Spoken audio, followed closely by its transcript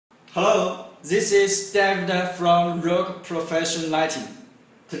Hello, this is David from Rock Professional Lighting.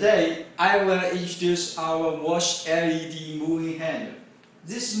 Today, I will introduce our wash LED moving hand.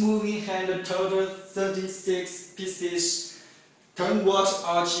 This moving hand totals 36 pieces, 10 watt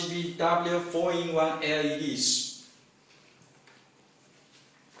RGBW 4-in-1 LEDs.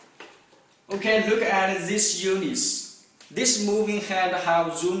 Okay, look at these units. This moving hand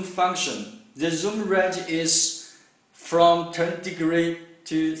has zoom function. The zoom range is from 10 degree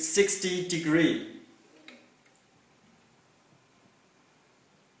to 60 degree.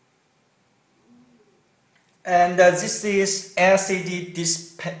 And this is LCD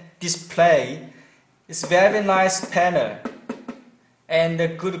display. It's very nice panel and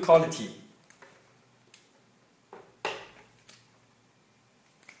good quality.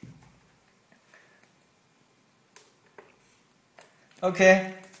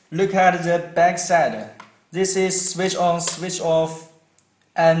 Okay, look at the back side. This is switch on, switch off,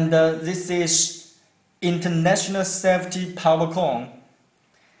 and this is international safety power cone.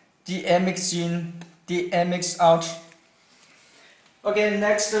 DMX in, DMX out. Okay,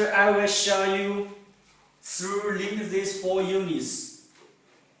 next I will show you through link these 4 units.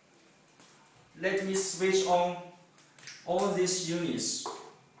 Let me switch on all these units.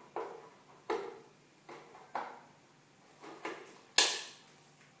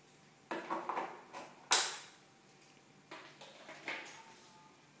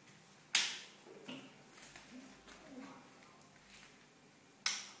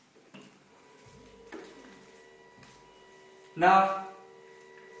 Now,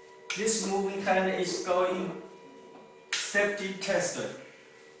 this moving hand is going safety test.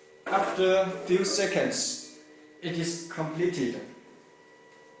 After a few seconds, it is completed.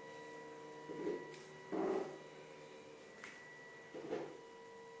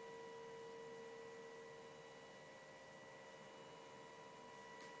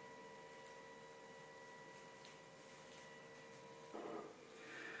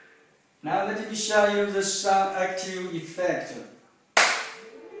 Now let me show you the sound active effect.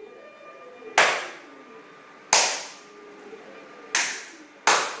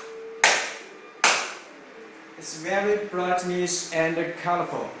 It's very brightness and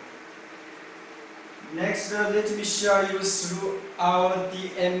colorful. Next, let me show you through our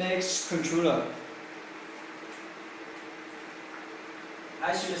DMX controller.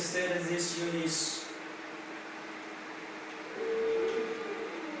 I should set this unit.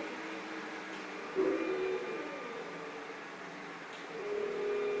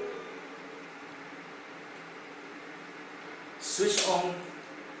 Switch on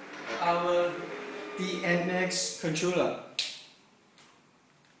our DMX controller.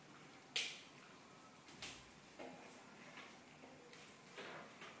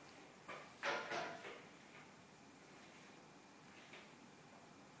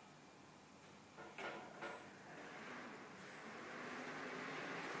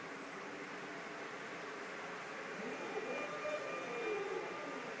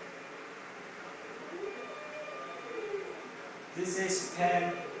 This is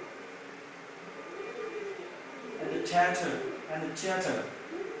pen and the chatter.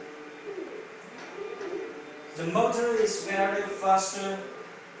 The motor is very faster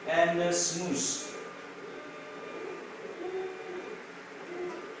and smooth.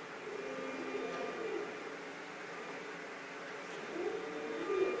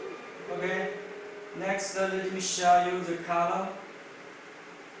 Okay, next let me show you the color.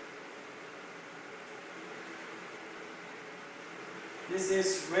 This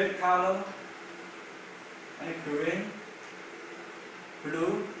is red color and green,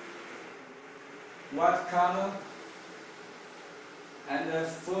 blue, white color, and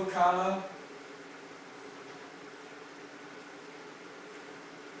full color.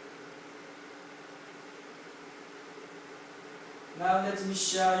 Now let me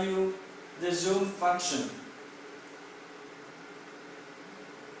show you the zoom function.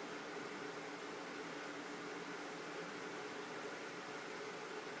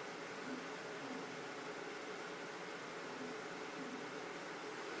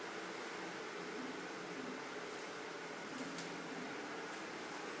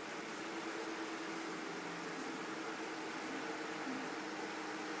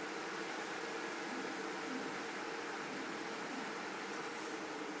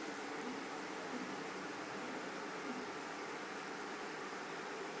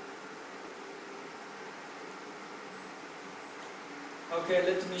 Okay,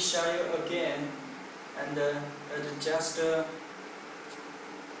 let me show you again and adjust the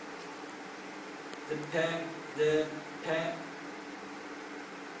pen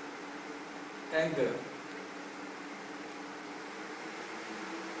angle.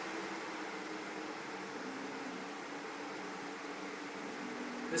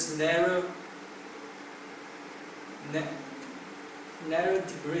 this narrow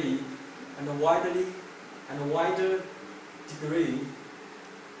degree and a wider degree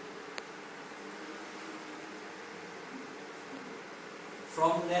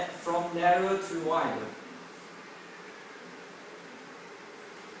from narrow to wider.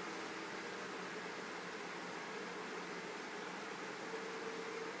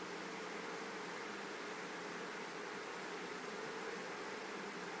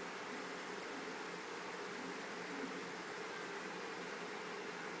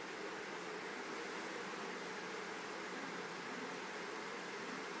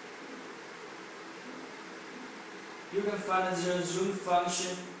 You can find the zoom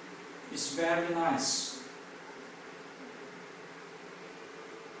function is very nice.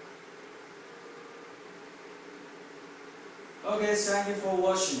 Okay, thank you for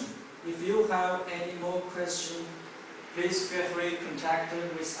watching. If you have any more questions, please feel free to contact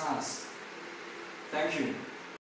with us. Thank you.